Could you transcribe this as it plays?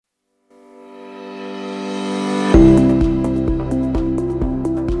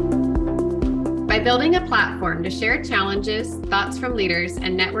building a platform to share challenges, thoughts from leaders,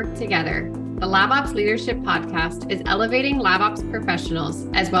 and network together, the LabOps Leadership Podcast is elevating LabOps professionals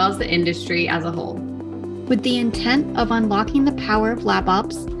as well as the industry as a whole. With the intent of unlocking the power of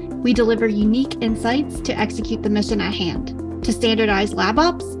LabOps, we deliver unique insights to execute the mission at hand, to standardize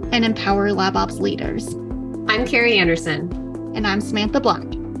LabOps and empower LabOps leaders. I'm Carrie Anderson. And I'm Samantha Black.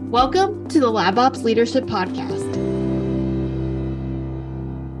 Welcome to the LabOps Leadership Podcast.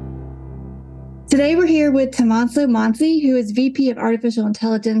 Today we're here with Tommaso Manzi, who is VP of Artificial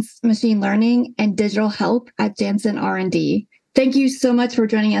Intelligence, Machine Learning, and Digital Health at Janssen R&D. Thank you so much for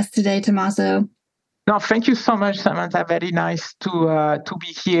joining us today, Tommaso. No, thank you so much, Samantha. Very nice to be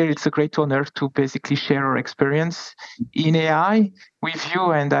here. It's a great honor to basically share our experience in AI with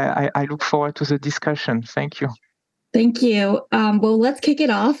you, and I look forward to the discussion. Thank you. Thank you. Well, let's kick it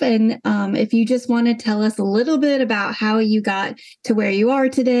off. And if you just want to tell us a little bit about how you got to where you are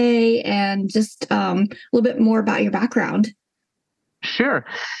today and just a little bit more about your background. Sure.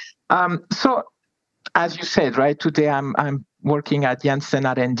 So as you said, right, today I'm working at Janssen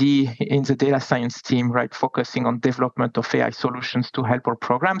R&D in the data science team, right, focusing on development of AI solutions to help our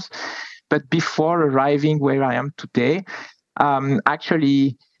programs. But before arriving where I am today, I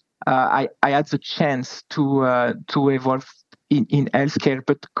had the chance to evolve in healthcare,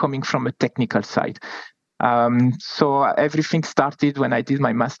 but coming from a technical side. So everything started when I did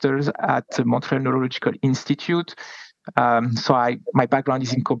my master's at the Montreal Neurological Institute. My background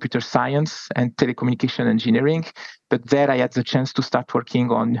is in computer science and telecommunication engineering, but there I had the chance to start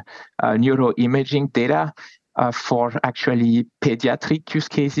working on neuroimaging data for actually pediatric use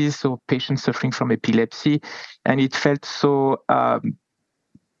cases, so patients suffering from epilepsy. And it felt so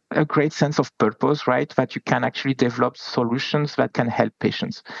a great sense of purpose, right? That you can actually develop solutions that can help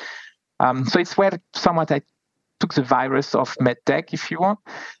patients. So it's where somewhat I took the virus of medtech, if you want.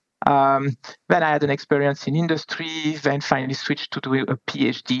 Then I had an experience in industry, then finally switched to do a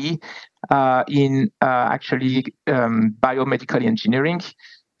PhD in biomedical engineering.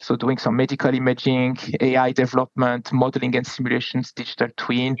 So doing some medical imaging, AI development, modeling and simulations, digital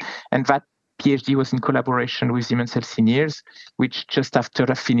twin, and that PhD was in collaboration with Siemens Healthineers, which just after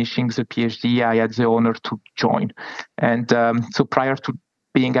finishing the PhD, I had the honor to join. And so prior to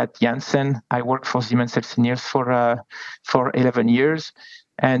being at Janssen, I worked for Siemens Healthineers for 11 years.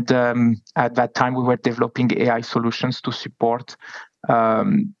 And at that time, we were developing AI solutions to support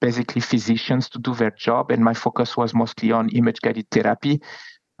basically physicians to do their job. And my focus was mostly on image-guided therapy.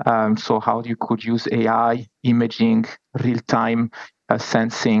 So how you could use AI, imaging, real-time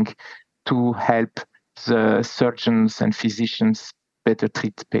sensing to help the surgeons and physicians better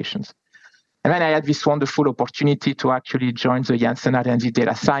treat patients. And then I had this wonderful opportunity to actually join the Janssen R&D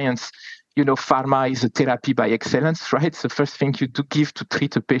data science. You know, pharma is a therapy by excellence, right? The first thing you do give to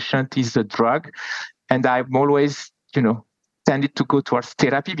treat a patient is a drug. And I've always, tended to go towards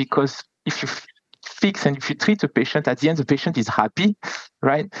therapy because if you fix and if you treat a patient, at the end, the patient is happy,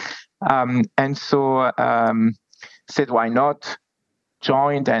 right? And so said, why not?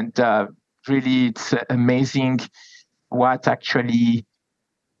 Joined, and really it's amazing what actually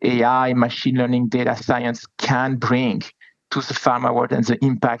AI, machine learning, data science can bring to the pharma world and the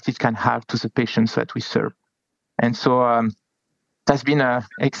impact it can have to the patients that we serve. And so that's been an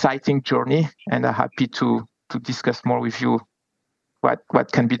exciting journey, and I'm happy to discuss more with you what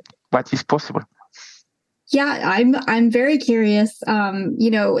is possible. Yeah, I'm very curious.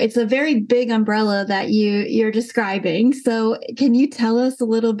 It's a very big umbrella that you're describing. So can you tell us a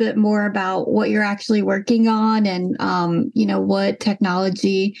little bit more about what you're actually working on and what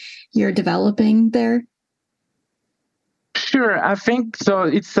technology you're developing there? Sure, I think so.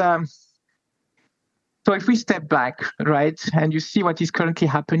 It's so if we step back, right, and you see what is currently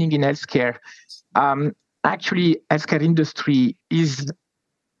happening in healthcare, actually, healthcare industry is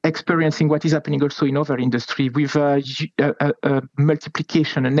experiencing what is happening also in other industry with a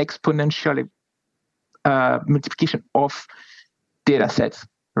multiplication, an exponential multiplication of data sets,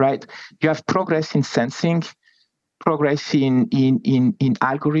 right? You have progress in sensing, progress in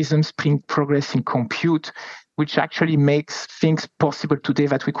algorithms, progress in compute, which actually makes things possible today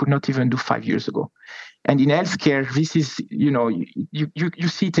that we could not even do 5 years ago. And in healthcare, this is, you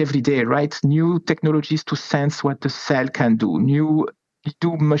see it every day, right? New technologies to sense what the cell can do, new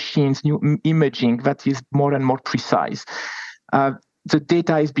machines, new imaging that is more and more precise. The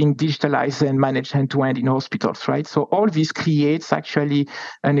data is being digitalized and managed end-to-end in hospitals, right? So all this creates actually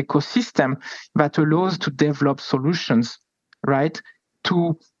an ecosystem that allows to develop solutions, right,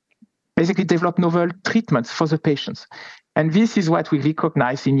 to basically develop novel treatments for the patients. And this is what we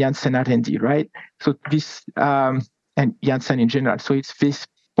recognize in Janssen R&D, right? So this, and Janssen in general. So it's this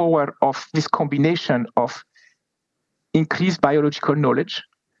power of this combination of increased biological knowledge,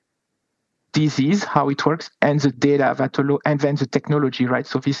 disease, how it works, and the data that allow, and then the technology, right?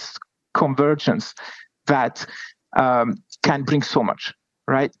 So this convergence that can bring so much,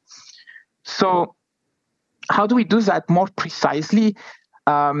 right? So how do we do that more precisely?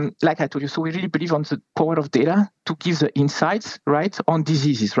 Like I told you, so we really believe on the power of data to give the insights, right, on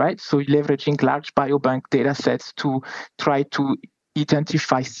diseases, right? So leveraging large biobank data sets to try to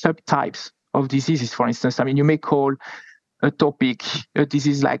identify subtypes of diseases, for instance. I mean, you may call a topic a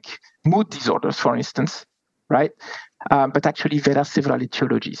disease like mood disorders, for instance, right? But actually there are several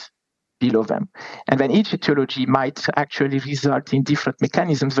etiologies below them. And then each etiology might actually result in different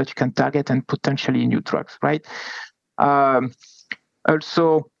mechanisms that you can target and potentially new drugs, right?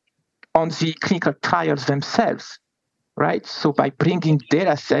 Also on the clinical trials themselves, right? So by bringing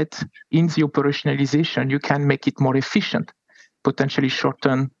data sets in the operationalization, you can make it more efficient, potentially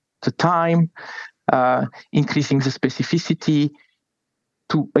shorten the time, increasing the specificity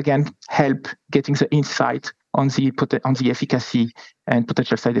to, again, help getting the insight on the efficacy and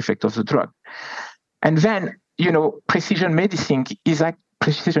potential side effect of the drug. And then, precision medicine is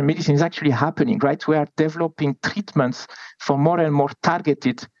actually happening, right? We are developing treatments for more and more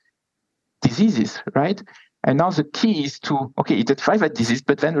targeted diseases, right? And now the key is to, identify that disease,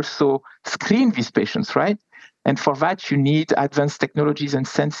 but then also screen these patients, right? And for that, you need advanced technologies and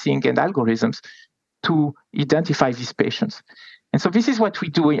sensing and algorithms to identify these patients. And so this is what we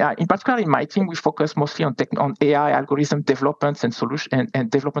do. In particular, in my team, we focus mostly on AI algorithm developments and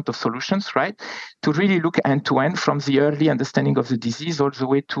development of solutions, right? To really look end to end from the early understanding of the disease all the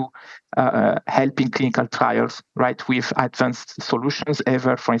way to helping clinical trials, right? With advanced solutions,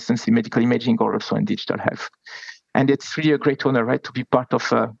 for instance, in medical imaging or also in digital health. And it's really a great honor, right, to be part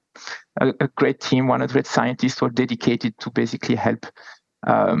of a great team, 100 scientists who are dedicated to basically help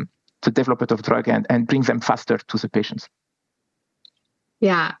the development of drug and bring them faster to the patients.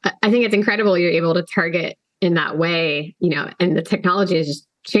 Yeah, I think it's incredible you're able to target in that way, and the technology has just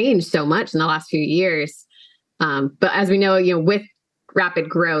changed so much in the last few years. But as we know, with rapid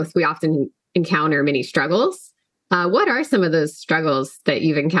growth, we often encounter many struggles. What are some of those struggles that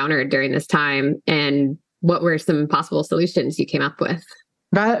you've encountered during this time, and what were some possible solutions you came up with?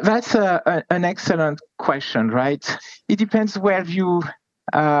 That's an excellent question, right? It depends where you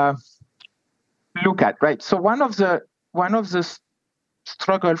look at, right? So one of the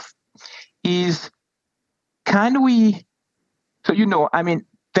struggle is,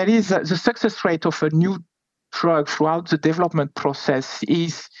 there is the success rate of a new drug throughout the development process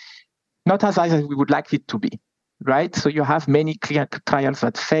is not as high as we would like it to be, right? So you have many clinical trials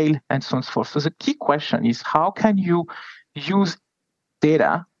that fail and so on and so forth. So the key question is, how can you use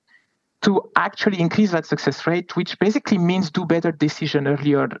data to actually increase that success rate, which basically means do better decision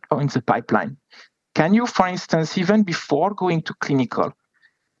earlier in the pipeline? Can you, for instance, even before going to clinical,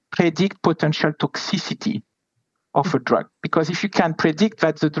 predict potential toxicity of a drug? Because if you can predict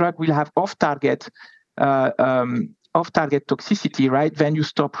that the drug will have off-target toxicity, right, then you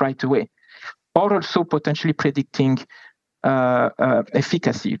stop right away. Or also potentially predicting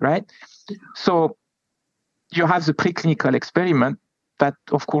efficacy, right? So you have the preclinical experiment that,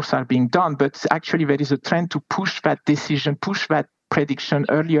 of course, are being done, but actually there is a trend to push that decision, push that prediction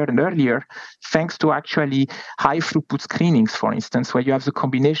earlier and earlier, thanks to actually high throughput screenings, for instance, where you have the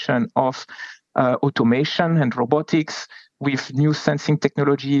combination of automation and robotics with new sensing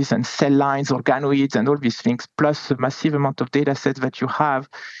technologies and cell lines, organoids, and all these things, plus a massive amount of data sets that you have,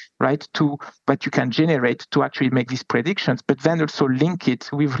 right, that you can generate to actually make these predictions, but then also link it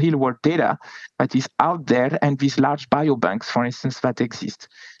with real world data that is out there and these large biobanks, for instance, that exist,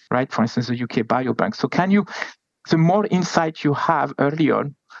 right? For instance, the UK Biobank. So the more insight you have early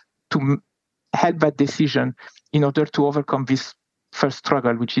on to help that decision in order to overcome this first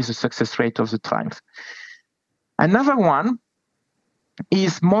struggle, which is the success rate of the trials. Another one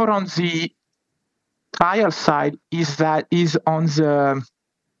is more on the trial side, is on the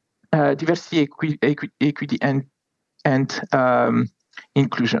diversity, equity, and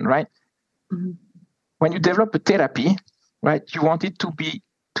inclusion, right? Mm-hmm. When you develop a therapy, right, you want it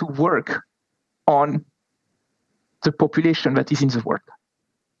to work on the population that is in the world,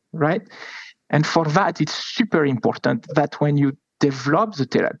 right? And for that, it's super important that when you develop the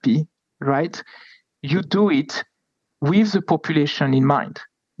therapy, right, you do it with the population in mind,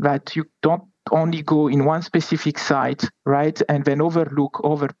 that you don't only go in one specific site, right, and then overlook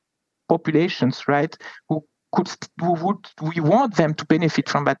other populations, right, we want them to benefit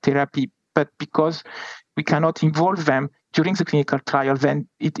from that therapy, but because we cannot involve them during the clinical trial, then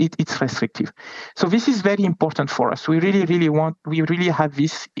it's restrictive. So this is very important for us. We really have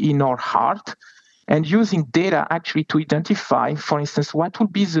this in our heart, and using data actually to identify, for instance, what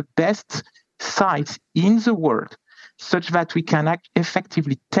would be the best sites in the world, such that we can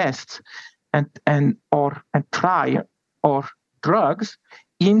effectively test and try our drugs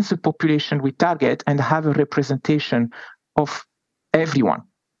in the population we target and have a representation of everyone,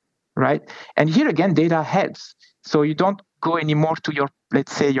 right? And here again, data helps. So you don't go anymore to your,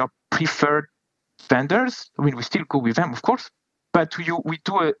 let's say, your preferred vendors. I mean, we still go with them, of course, but we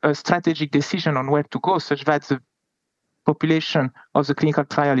do a strategic decision on where to go, such that the population of the clinical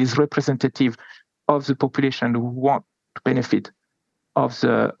trial is representative of the population who want to benefit of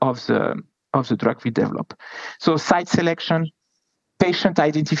the drug we develop. So site selection, patient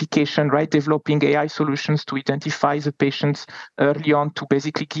identification, right? Developing AI solutions to identify the patients early on, to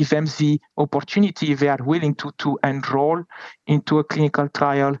basically give them the opportunity if they are willing to enroll into a clinical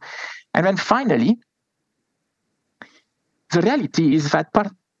trial. And then finally, the reality is that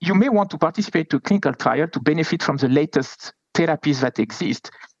you may want to participate to a clinical trial to benefit from the latest therapies that exist,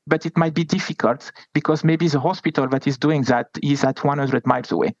 but it might be difficult because maybe the hospital that is doing that is at 100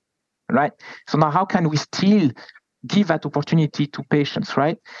 miles away, right? So now how can we still give that opportunity to patients,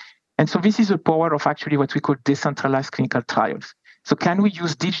 right? And so this is the power of actually what we call decentralized clinical trials. So can we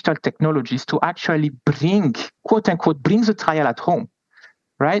use digital technologies to actually bring, quote unquote, bring the trial at home,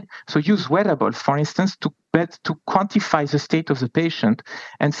 right? So use wearables, for instance, to quantify the state of the patient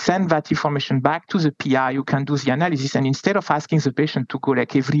and send that information back to the PI who can do the analysis. And instead of asking the patient to go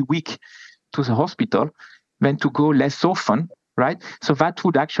like every week to the hospital, then to go less often, right? So that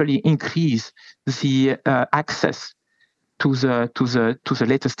would actually increase the access to the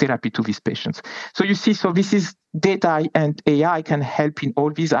latest therapy to these patients. So you see, so this is data and AI can help in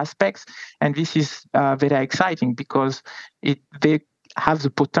all these aspects, and this is very exciting because they have the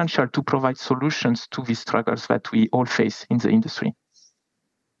potential to provide solutions to these struggles that we all face in the industry.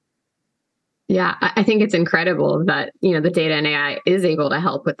 Yeah, I think it's incredible that, the data and AI is able to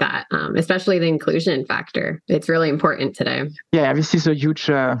help with that, especially the inclusion factor. It's really important today. Yeah, this is a huge,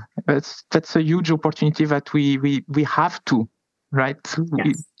 that's a huge opportunity that we have to, right,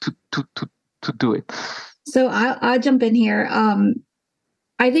 yes. to do it. So I'll jump in here.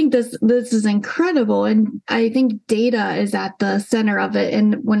 I think this is incredible, and I think data is at the center of it.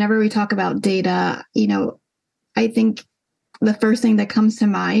 And whenever we talk about data, I think the first thing that comes to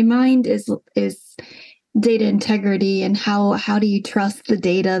my mind is data integrity and how do you trust the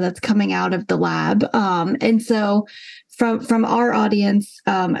data that's coming out of the lab. And so from our audience,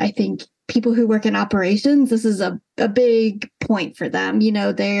 I think people who work in operations, this is a big point for them.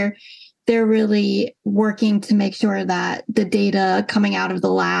 They're really working to make sure that the data coming out of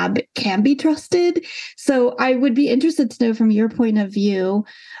the lab can be trusted. So I would be interested to know from your point of view,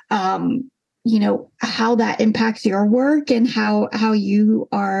 how that impacts your work and how you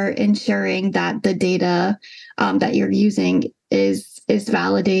are ensuring that the data that you're using is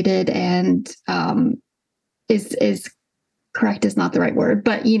validated and is correct is not the right word,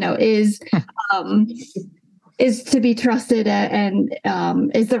 but is to be trusted and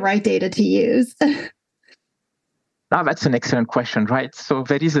is the right data to use. Now, that's an excellent question, right? So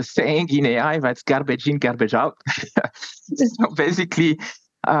there is a saying in AI that's garbage in, garbage out. So basically,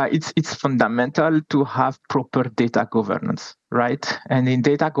 it's fundamental to have proper data governance, right? And in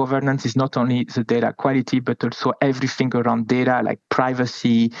data governance is not only the data quality, but also everything around data, like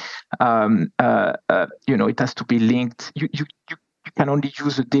privacy. It has to be linked. You can only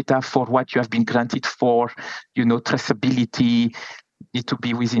use the data for what you have been granted for. Traceability need to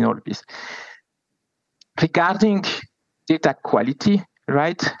be within all this. Regarding data quality,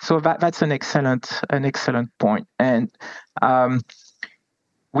 right? So that's an excellent point, and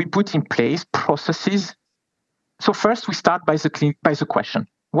we put in place processes. So first, we start by the question: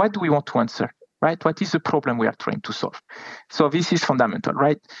 what do we want to answer? Right? What is the problem we are trying to solve? So this is fundamental,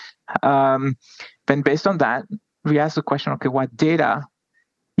 right? Then based on that, we ask the question: okay, what data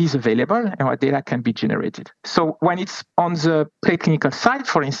is available and what data can be generated? So when it's on the preclinical side,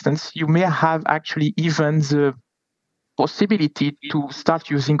 for instance, you may have actually even the possibility to start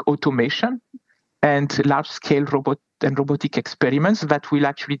using automation and large-scale robotic experiments that will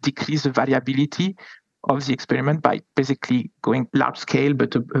actually decrease the variability of the experiment by basically going large scale,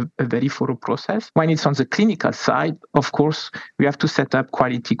 but a very thorough process. When it's on the clinical side, of course, we have to set up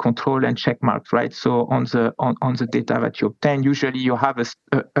quality control and check marks, right? So on the data that you obtain, usually you have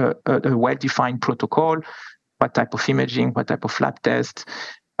a well-defined protocol, what type of imaging, what type of lab tests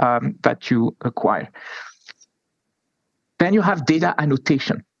that you acquire. Then you have data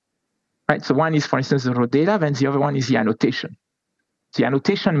annotation. right? So one is, for instance, the raw data, then the other one is the annotation. The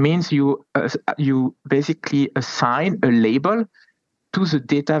annotation means you basically assign a label to the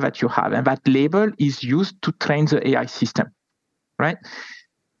data that you have, and that label is used to train the AI system, right?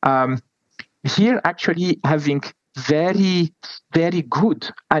 Here, actually having very, very good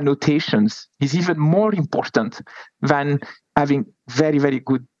annotations is even more important than having very, very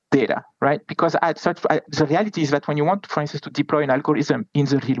good data, right? Because the reality is that when you want, for instance, to deploy an algorithm in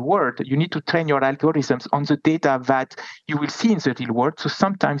the real world, you need to train your algorithms on the data that you will see in the real world. So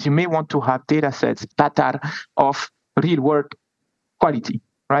sometimes you may want to have data sets that are of real world quality,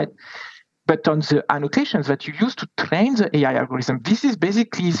 right? But on the annotations that you use to train the AI algorithm, this is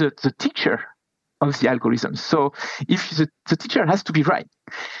basically the teacher of the algorithm. So if the teacher has to be right.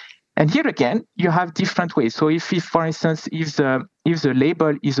 And here again, you have different ways. So if for instance, if the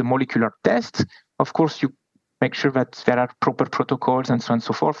label is a molecular test, of course, you make sure that there are proper protocols and so on and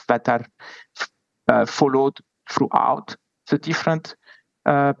so forth that are followed throughout the different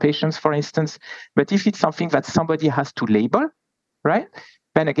patients, for instance. But if it's something that somebody has to label, right,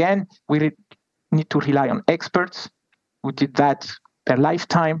 then again, we need to rely on experts who did that their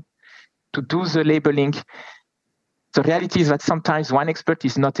lifetime to do the labeling. The reality is that sometimes one expert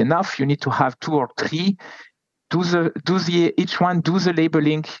is not enough. You need to have 2 or 3. Each one do the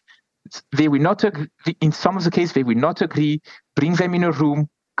labeling. They will not agree. In some of the cases, they will not agree. Bring them in a room,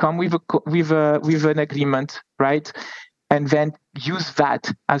 come with an agreement, right? And then use that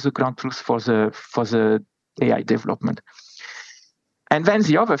as a ground truth for the AI development. And then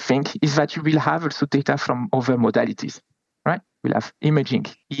the other thing is that you will have also data from other modalities, right? We'll have imaging,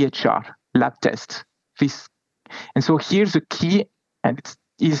 EHR, lab tests, this. And so here's the key, and it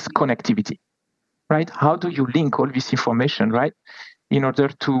is connectivity, right? How do you link all this information, right? In order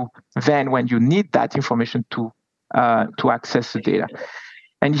to then, when you need that information to access the data.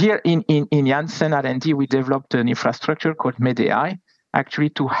 And here in Janssen R&D, we developed an infrastructure called MedAI,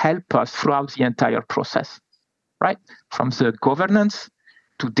 actually to help us throughout the entire process, right? From the governance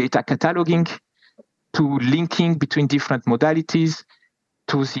to data cataloging, to linking between different modalities,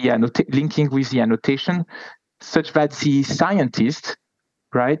 to the linking with the annotation, such that the scientist,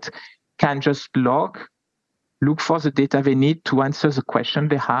 right, can just look for the data they need to answer the question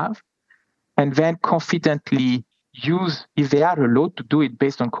they have, and then confidently use, if they are allowed to do it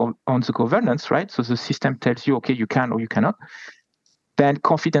based on the governance, right? So the system tells you, okay, you can or you cannot, then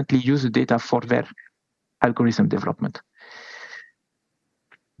confidently use the data for their algorithm development.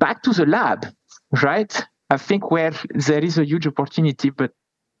 Back to the lab, right? I think where there is a huge opportunity, but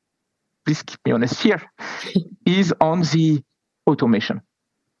please keep me honest here, is on the automation,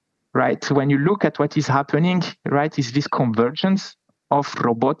 right? When you look at what is happening, right, is this convergence of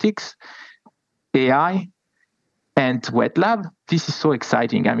robotics, AI, and wet lab. This is so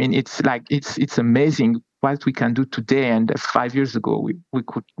exciting. I mean, it's amazing what we can do today, and 5 years ago we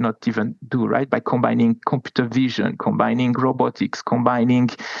could not even do, right? By combining computer vision, combining robotics, combining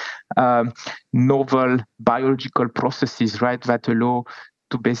novel biological processes, right, that allow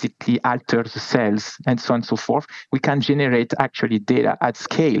to basically alter the cells and so on and so forth, we can generate actually data at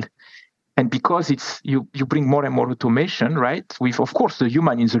scale. And because it's you bring more and more automation, right, with of course the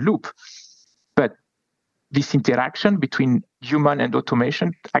human in the loop, but this interaction between human and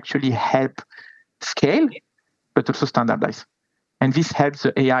automation actually help scale, but also standardize. And this helps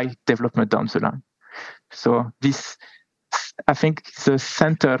the AI development down the line. So this, I think, the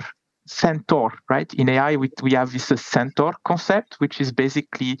centaur, right? In AI, we have this centaur concept, which is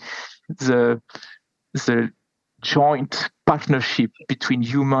basically the joint partnership between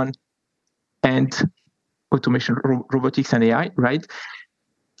human and automation, robotics and AI, right?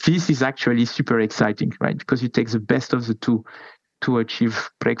 This is actually super exciting, right? Because you take the best of the two to achieve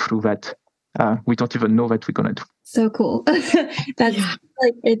breakthrough that we don't even know that we're gonna do. So cool. That's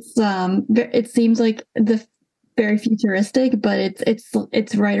like it seems like the very futuristic, but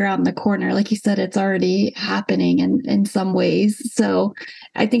it's right around the corner. Like you said, it's already happening in some ways. So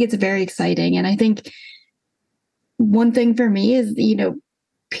I think it's very exciting. And I think one thing for me is,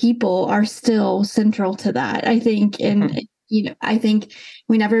 people are still central to that. I think, I think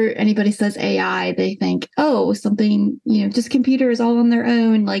whenever anybody says AI, they think, oh, something, just computers all on their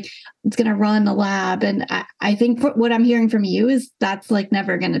own, like it's going to run a lab. And I think what I'm hearing from you is that's like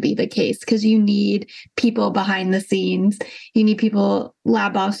never going to be the case, because you need people behind the scenes. You need people,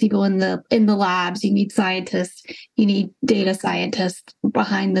 lab ops, people in the labs. You need scientists. You need data scientists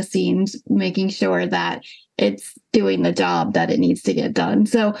behind the scenes, making sure that it's doing the job that it needs to get done.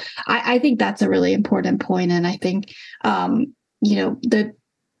 So I think that's a really important point. And I think,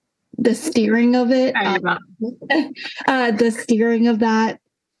 the steering of it, the steering of that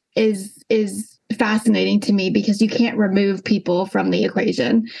is fascinating to me because you can't remove people from the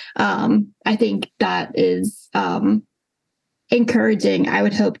equation. I think that is encouraging, I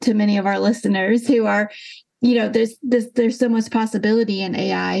would hope, to many of our listeners who are, there's so much possibility in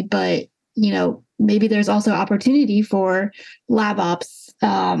AI, but maybe there's also opportunity for lab ops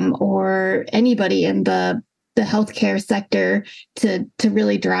or anybody in the healthcare sector to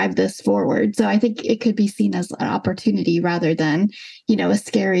really drive this forward. So I think it could be seen as an opportunity rather than, a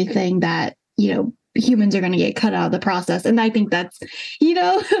scary thing that, humans are going to get cut out of the process. And I think that's,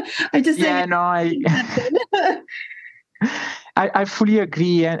 I just I fully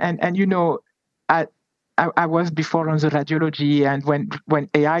agree. And I was before on the radiology, and when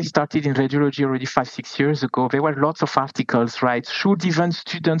AI started in radiology already 5-6 years ago, there were lots of articles, right? Should even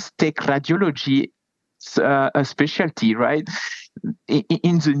students take radiology a specialty, right?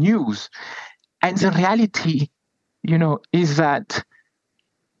 In the news. And the reality, is that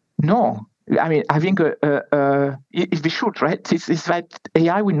no. I mean, having if we should, right? It's that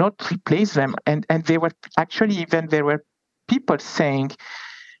AI will not replace them. And there were people saying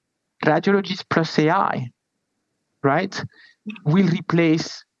radiologists plus AI, right, will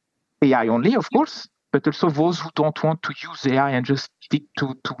replace AI only, of course, but also those who don't want to use AI and just stick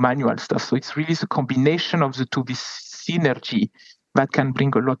to manual stuff. So it's really the combination of the two, this synergy that can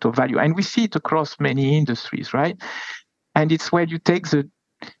bring a lot of value. And we see it across many industries, right? And it's where you take the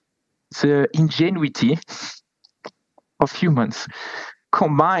ingenuity of humans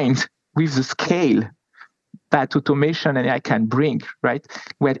combined with the scale that automation and AI can bring, right?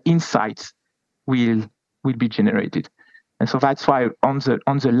 Where insights will be generated. And so that's why on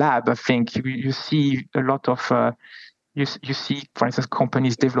the lab, I think you see a lot of you see, for instance,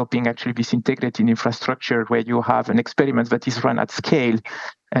 companies developing actually this integrated infrastructure where you have an experiment that is run at scale,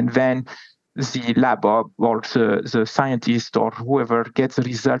 and then the lab or the scientist or whoever gets the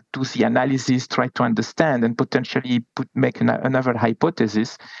result, do the analysis, try to understand, and potentially make another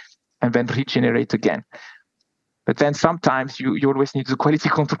hypothesis, and then regenerate again. But then sometimes you always need the quality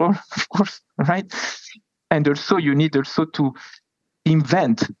control, of course, right? And also you need also to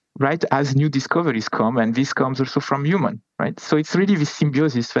invent, right, as new discoveries come, and this comes also from human, right? So it's really this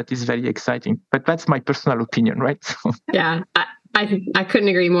symbiosis that is very exciting. But that's my personal opinion, right? Yeah, I couldn't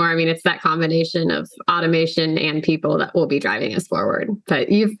agree more. I mean, it's that combination of automation and people that will be driving us forward. But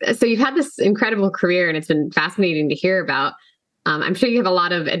you've had this incredible career, and it's been fascinating to hear about. I'm sure you have a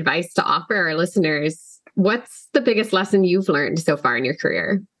lot of advice to offer our listeners. What's the biggest lesson you've learned so far in your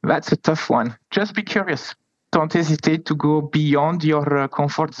career? That's a tough one. Just be curious. Don't hesitate to go beyond your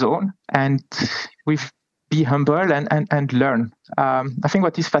comfort zone, and be humble and learn. I think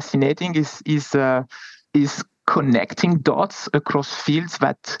what is fascinating is connecting dots across fields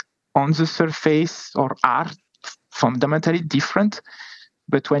that on the surface or are fundamentally different,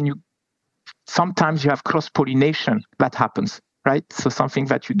 but sometimes you have cross-pollination that happens, right? So something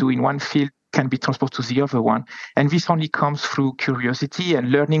that you do in one field can be transposed to the other one. And this only comes through curiosity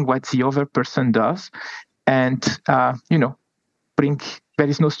and learning what the other person does. And, there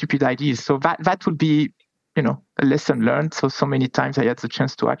is no stupid ideas. So that would be, a lesson learned. So many times I had the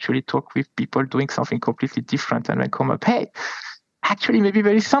chance to actually talk with people doing something completely different and then come up, hey, actually, maybe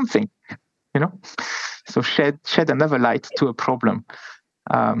there is something, So shed another light to a problem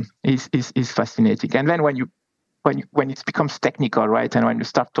is fascinating. And then when it becomes technical, right, and when you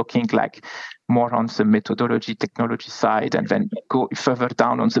start talking like more on the methodology, technology side, and then go further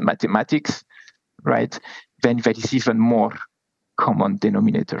down on the mathematics, right, then there is even more common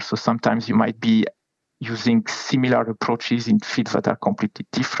denominators. So sometimes you might be using similar approaches in fields that are completely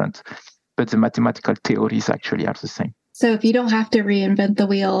different, but the mathematical theories actually are the same. So if you don't have to reinvent the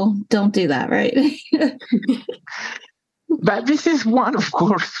wheel, don't do that, right? But this is one, of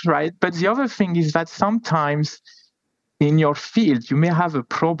course, right? But the other thing is that sometimes in your field, you may have a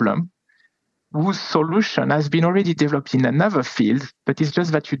problem whose solution has been already developed in another field, but it's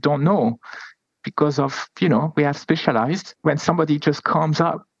just that you don't know because of, we are specialized. When somebody just comes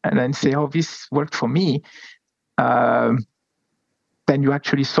up and then say, oh, this worked for me, then you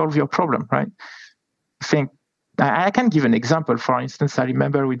actually solve your problem, right? I can give an example. For instance, I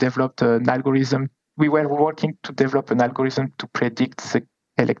remember we developed an algorithm. We were working to develop an algorithm to predict the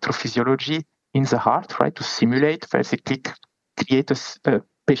electrophysiology in the heart, right? To simulate, basically create a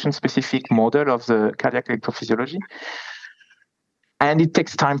patient-specific model of the cardiac electrophysiology. And it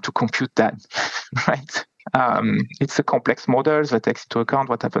takes time to compute that, right? It's a complex model that takes into account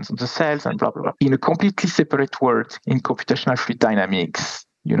what happens on the cells and blah, blah, blah. In a completely separate world, in computational fluid dynamics,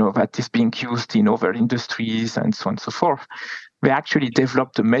 that is being used in other industries and so on and so forth, we actually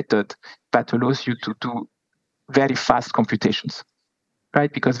developed a method that allows you to do very fast computations.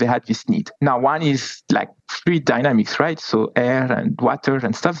 right? Because they had this need. Now, one is like fluid dynamics, right? So air and water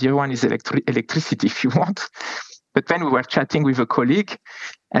and stuff. The other one is electricity, if you want. But then we were chatting with a colleague,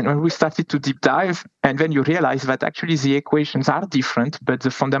 and when we started to deep dive, and then you realize that actually the equations are different, but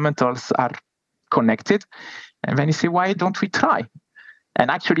the fundamentals are connected. And then you say, why don't we try?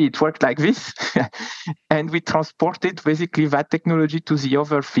 And actually it worked like this. And we transported basically that technology to the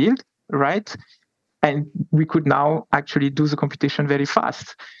other field, right? And we could now actually do the computation very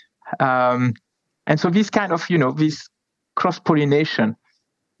fast. And so this kind of, this cross-pollination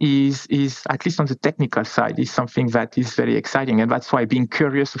is at least on the technical side, is something that is very exciting. And that's why being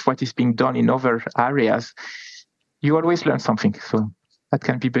curious of what is being done in other areas, you always learn something. So that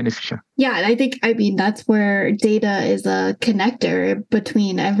can be beneficial. Yeah, and I mean, that's where data is a connector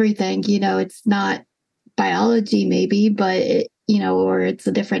between everything. It's not biology maybe, but or it's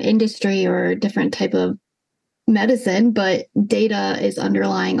a different industry or a different type of medicine, but data is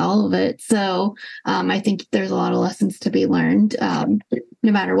underlying all of it. So I think there's a lot of lessons to be learned,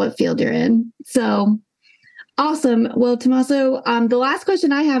 no matter what field you're in. So awesome. Well, Tommaso, the last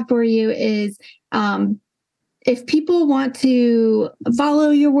question I have for you is, if people want to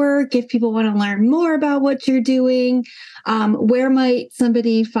follow your work, if people want to learn more about what you're doing, where might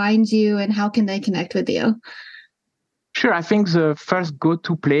somebody find you and how can they connect with you? Sure. I think the first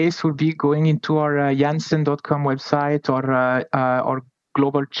go-to place would be going into our Janssen.com website or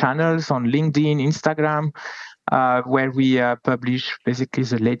global channels on LinkedIn, Instagram, where we publish basically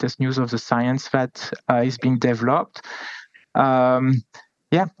the latest news of the science that is being developed. I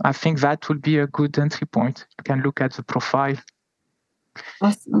think that would be a good entry point. You can look at the profile.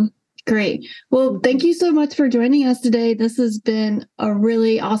 Awesome. Great. Well, thank you so much for joining us today. This has been a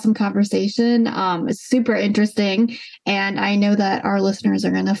really awesome conversation. It's super interesting. And I know that our listeners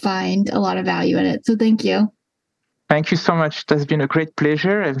are going to find a lot of value in it. So thank you. Thank you so much. It has been a great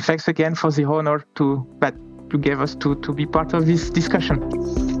pleasure. And thanks again for the honor that you gave us to be part of this discussion.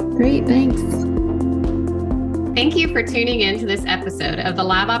 Great. Thanks. Thank you for tuning in to this episode of the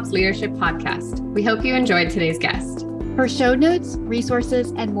LabOps Leadership Podcast. We hope you enjoyed today's guest. For show notes,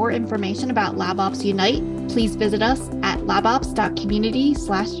 resources, and more information about LabOps Unite, please visit us at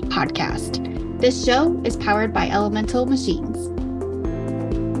labops.community/podcast. This show is powered by Elemental Machines.